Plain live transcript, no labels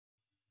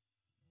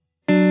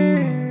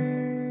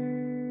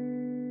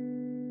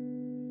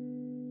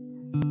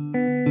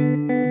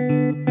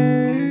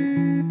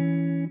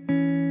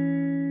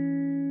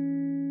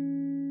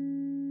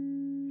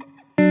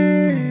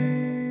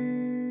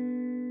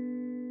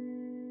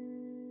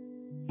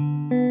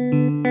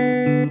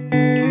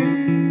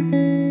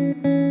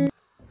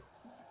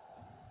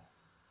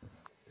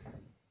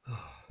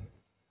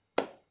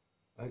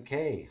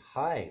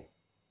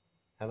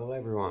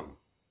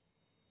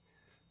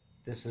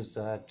This is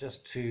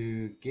just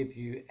to give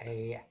you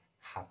a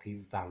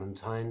happy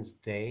Valentine's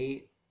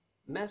Day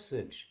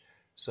message.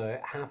 So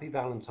happy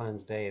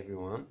Valentine's Day,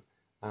 everyone.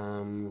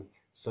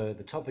 So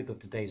the topic of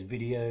today's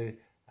video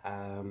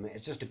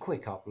is just a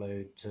quick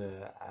upload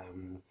to,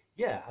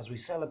 yeah, as we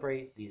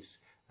celebrate these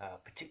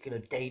particular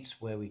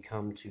dates where we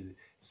come to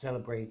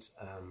celebrate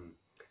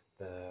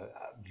the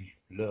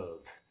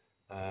love.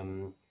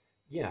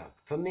 Yeah,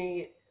 for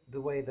me,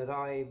 the way that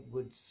I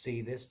would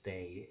see this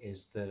day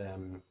is that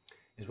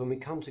is when we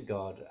come to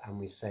God and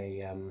we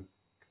say,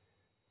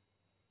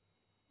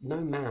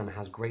 no man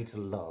has greater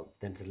love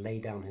than to lay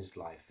down his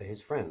life for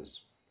his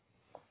friends.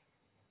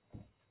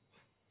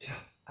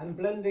 I'm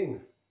blending.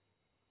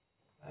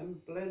 I'm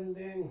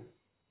blending.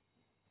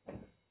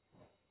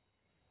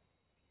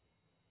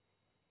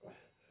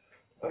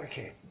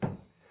 Okay.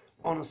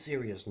 On a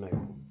serious note,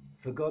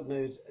 for God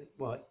knows,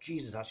 well,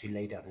 Jesus actually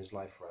laid down his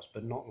life for us,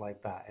 but not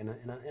like that,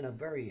 in a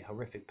very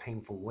horrific,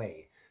 painful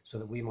way, so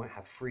that we might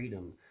have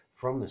freedom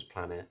from this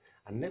planet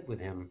and live with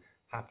him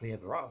happily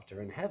ever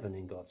after in heaven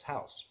in God's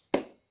house.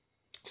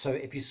 So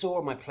if you saw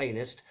on my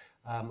playlist,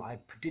 I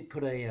did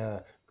put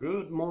a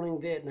Good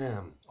Morning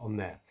Vietnam on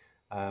there.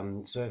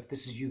 So if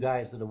this is you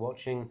guys that are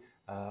watching,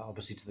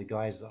 obviously to the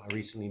guys that I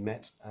recently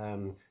met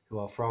who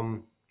are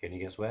from, can you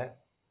guess where?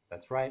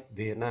 That's right,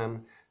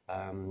 Vietnam,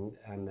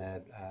 and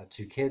their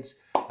two kids.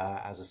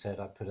 As I said,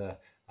 I put a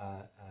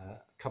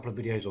couple of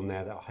videos on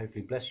there that will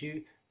hopefully bless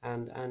you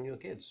and your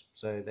kids,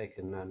 so they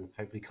can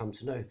hopefully come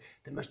to know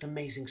the most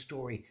amazing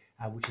story,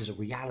 which is a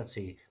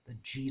reality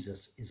that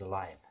Jesus is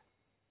alive.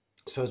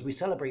 So as we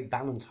celebrate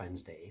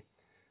Valentine's Day,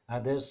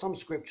 there's some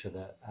scripture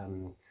that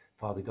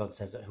Father God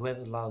says that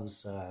whoever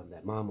loves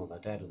their mum or their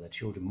dad or their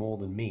children more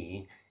than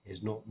me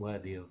is not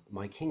worthy of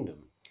my kingdom.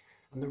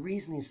 And the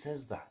reason he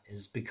says that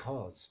is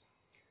because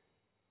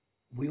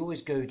we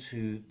always go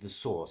to the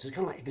source. It's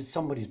kind of like if it's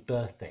somebody's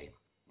birthday,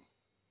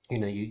 you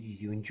know,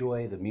 you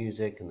enjoy the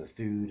music and the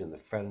food and the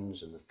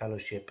friends and the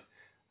fellowship.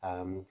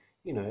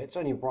 You know, it's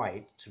only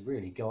right to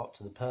really go up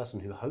to the person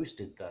who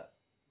hosted that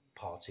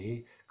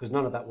party, because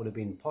none of that would have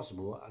been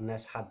possible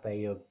unless had they,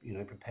 you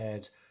know,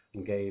 prepared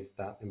and gave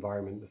that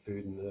environment, the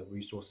food and the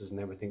resources and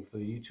everything for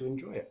you to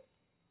enjoy it.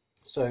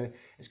 So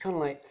it's kind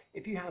of like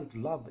if you have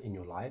love in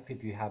your life,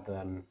 if you have,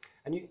 and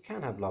you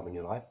can have love in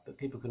your life, but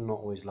people can not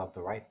always love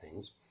the right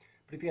things.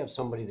 But if you have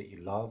somebody that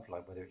you love,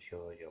 like whether it's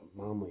your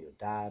mum or your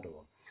dad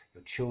or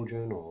your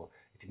children, or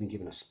if you've been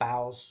given a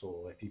spouse,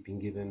 or if you've been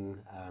given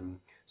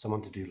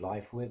someone to do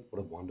life with, what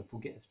a wonderful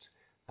gift.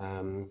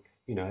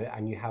 You know,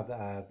 and you have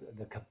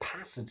the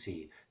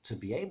capacity to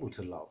be able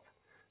to love.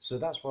 So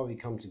that's why we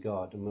come to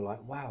God and we're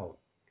like, wow,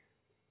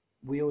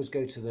 we always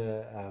go to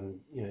the,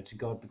 you know, to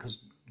God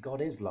because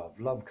God is love.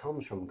 Love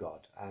comes from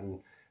God,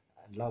 and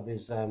love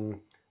is a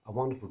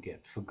wonderful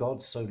gift. For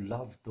God so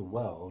loved the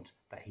world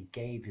that he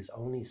gave his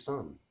only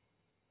son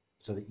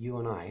so that you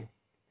and I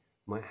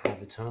might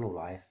have eternal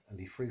life and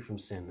be free from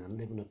sin and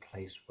live in a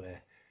place where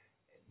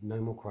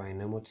no more crying,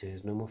 no more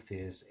tears, no more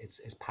fears.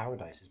 It's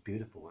paradise, it's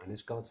beautiful, and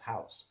it's God's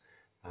house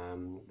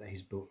that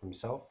he's built for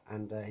himself,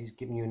 and he's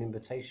given you an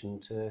invitation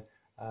to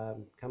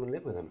come and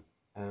live with him.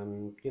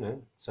 You know,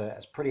 so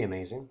it's pretty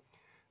amazing.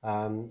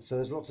 So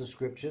there's lots of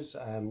scriptures,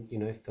 you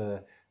know,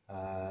 for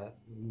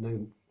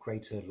no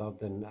greater love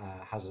than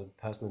has a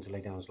person than to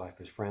lay down his life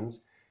for his friends.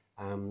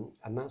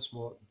 And that's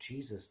what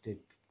Jesus did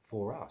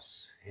for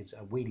us.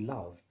 We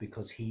love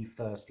because he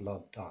first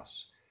loved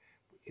us.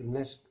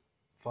 Unless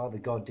Father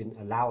God didn't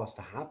allow us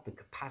to have the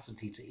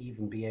capacity to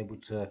even be able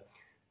to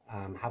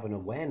have an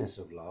awareness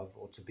of love,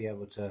 or to be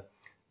able to,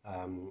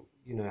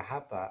 you know,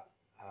 have that,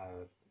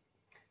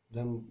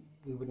 then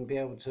we wouldn't be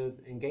able to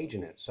engage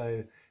in it.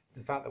 So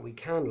the fact that we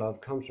can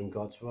love comes from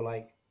God. So we're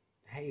like,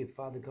 hey,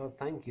 Father God,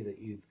 thank you that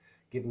you've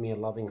given me a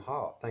loving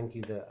heart. Thank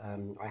you that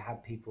I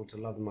have people to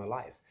love in my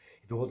life.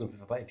 If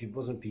it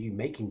wasn't for you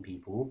making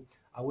people,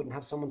 I wouldn't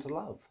have someone to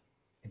love.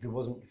 If it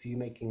wasn't for you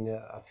making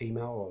a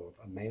female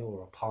or a male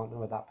or a partner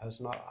with that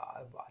person,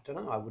 I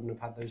don't know, I wouldn't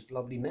have had those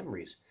lovely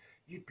memories.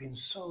 You've been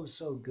so,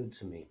 so good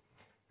to me.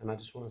 And I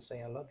just want to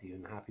say I love you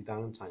and happy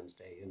Valentine's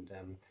Day. And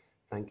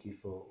thank you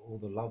for all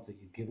the love that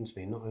you've given to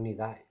me. Not only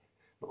that,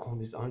 not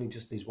only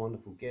just these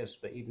wonderful gifts,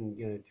 but even,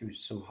 you know, through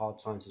some hard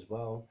times as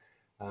well,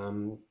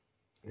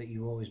 that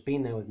you've always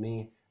been there with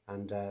me.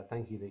 And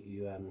thank you that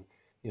you,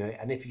 you know,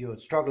 and if you're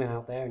struggling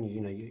out there and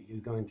you know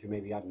you're going through,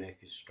 maybe, I don't know,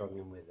 if you're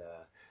struggling with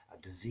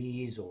a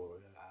disease or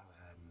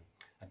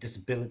a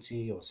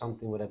disability or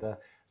something, whatever.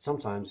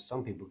 Sometimes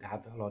some people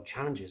have a lot of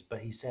challenges, but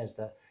he says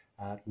that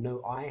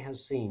no eye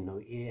has seen,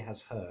 no ear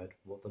has heard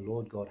what the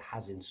Lord God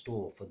has in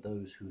store for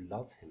those who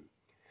love him.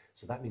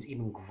 So that means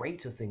even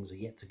greater things are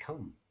yet to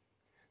come.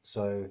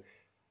 So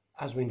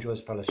as we enjoy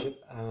this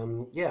fellowship,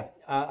 yeah,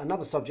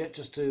 another subject,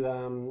 just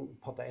to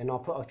pop that in. I'll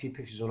put a few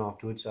pictures on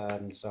afterwards,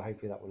 so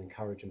hopefully that will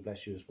encourage and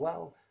bless you as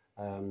well,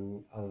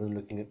 other than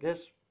looking at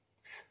this.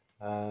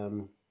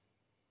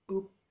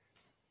 Boop.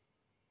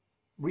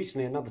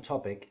 Recently, another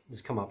topic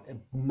has come up,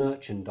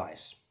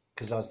 merchandise,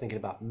 because I was thinking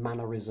about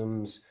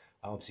mannerisms,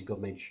 Obviously,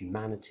 God made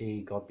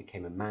humanity. God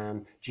became a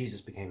man.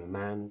 Jesus became a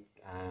man.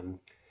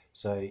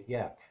 So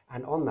yeah,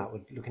 and on that,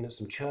 we're looking at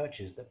some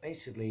churches that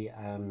basically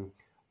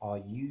are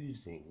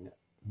using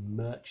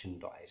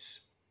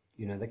merchandise.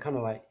 You know, they're kind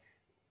of like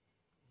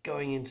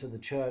going into the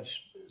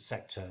church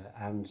sector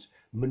and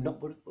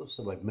what's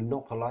the word?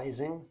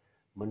 Monopolizing?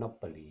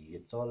 Monopoly.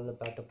 It's all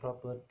about the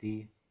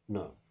property.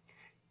 No.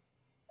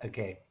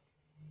 Okay.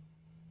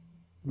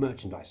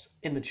 Merchandise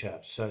in the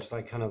church. So it's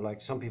like kind of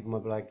like some people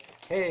might be like,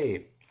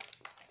 hey,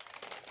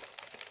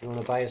 you want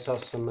to buy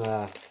yourself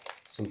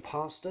some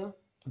pasta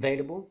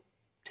available?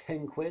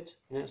 10 quid,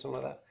 you know,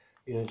 something like that.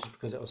 You know, just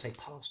because it will say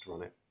pasta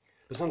on it.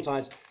 But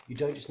sometimes you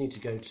don't just need to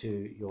go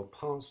to your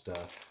pastor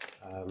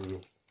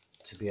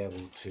to be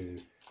able to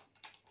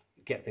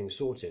get things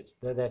sorted.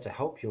 They're there to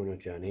help you on your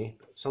journey.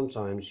 But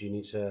sometimes you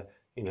need to,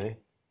 you know,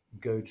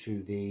 go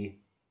to the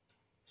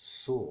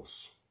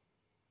source.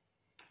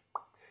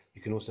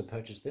 You can also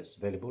purchase this,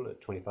 available at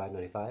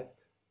 $25.95. Terms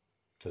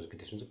and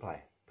conditions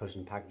apply. Post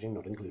and packaging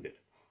not included.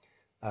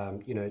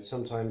 You know,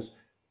 sometimes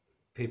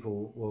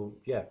people will,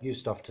 yeah, use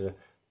stuff to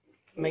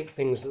make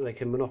things that they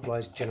can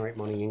monopolize, generate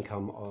money,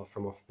 income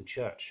from off the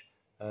church.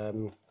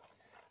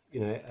 You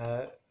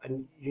know,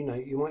 and you know,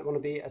 you might want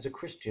to be, as a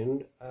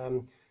Christian,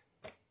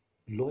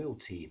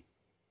 loyalty,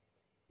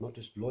 not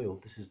just loyal.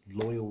 This is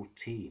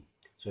loyalty.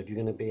 So if you're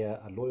going to be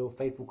a loyal,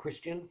 faithful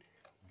Christian,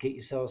 get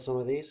yourself some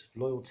of these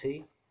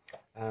loyalty,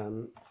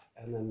 and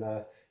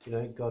then you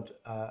know, God,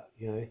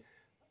 you know,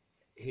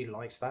 He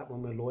likes that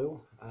when we're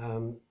loyal.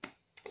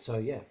 So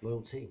yeah,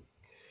 loyalty.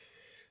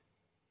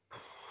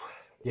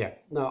 Yeah,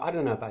 no, I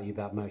don't know about you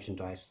about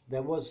merchandise.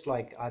 There was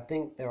like, I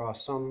think there are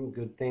some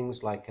good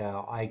things. Like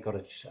I got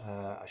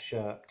a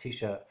shirt,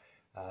 t-shirt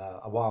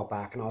a while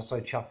back, and I was so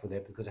chuffed with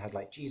it because it had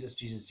like Jesus,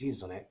 Jesus,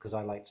 Jesus on it. Because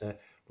I like to,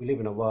 we live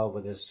in a world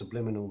where there's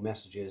subliminal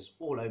messages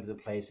all over the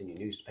place in your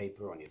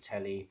newspaper, on your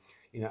telly.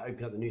 You know,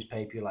 open up the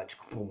newspaper, you're like,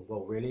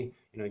 well, really?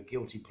 You know,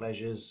 guilty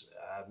pleasures.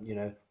 You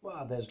know,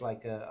 well, there's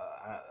like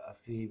a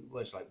few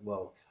words like,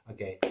 well,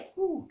 okay,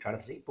 ooh, try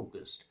to stay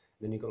focused.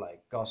 Then you've got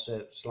like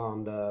gossip,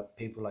 slander,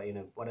 people like, you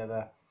know,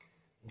 whatever.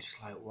 And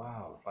just like,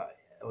 wow. Like,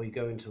 or you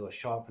go into a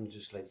shop and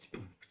just like,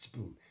 spoom,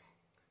 spoom.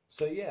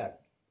 So yeah,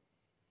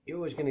 you're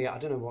always going to get, I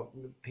don't know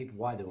what people,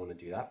 why they want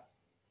to do that.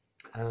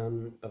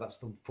 But that's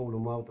the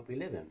fallen world that we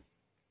live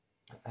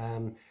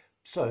in.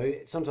 So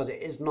sometimes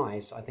it is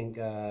nice. I think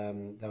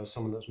there was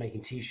someone that was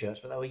making t-shirts,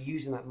 but they were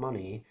using that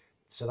money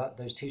so that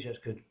those t-shirts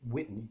could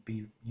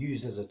be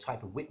used as a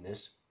type of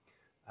witness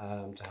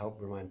to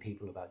help remind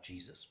people about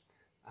Jesus.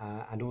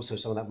 And also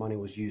some of that money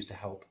was used to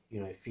help,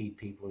 you know, feed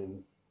people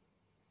in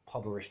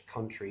impoverished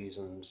countries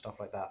and stuff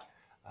like that,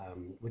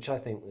 which I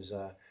think was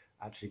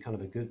actually kind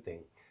of a good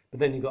thing. But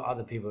then you've got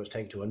other people that's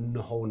taken to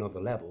a whole nother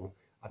level.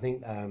 I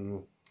think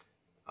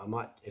I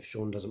might, if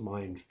Sean doesn't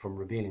mind, from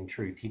Revealing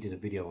Truth, he did a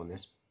video on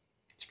this.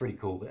 It's pretty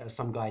cool. But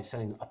some guy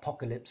selling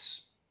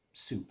apocalypse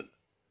soup,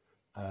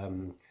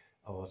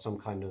 or some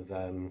kind of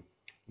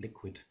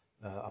liquid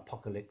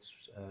apocalypse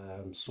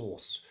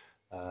sauce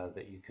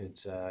that you could,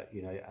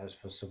 you know, as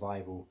for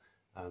survival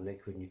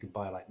liquid, and you could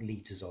buy like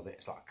liters of it.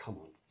 It's like, come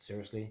on,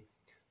 seriously?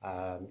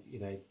 You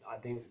know, I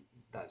think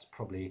that's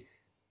probably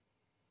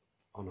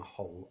on a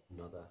whole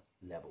nother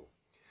level.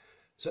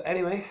 So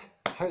anyway,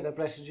 hope that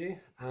blesses you.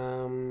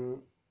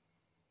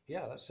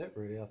 Yeah, that's it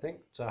really, I think.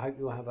 So I hope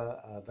you'll have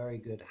a very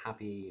good,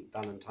 happy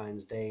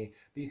Valentine's Day.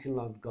 But you can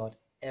love God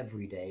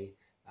every day.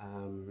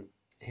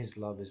 His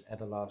love is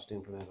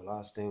everlasting from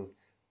everlasting.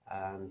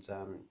 And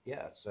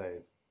yeah, so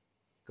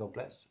God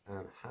bless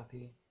and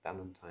happy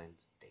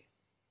Valentine's Day.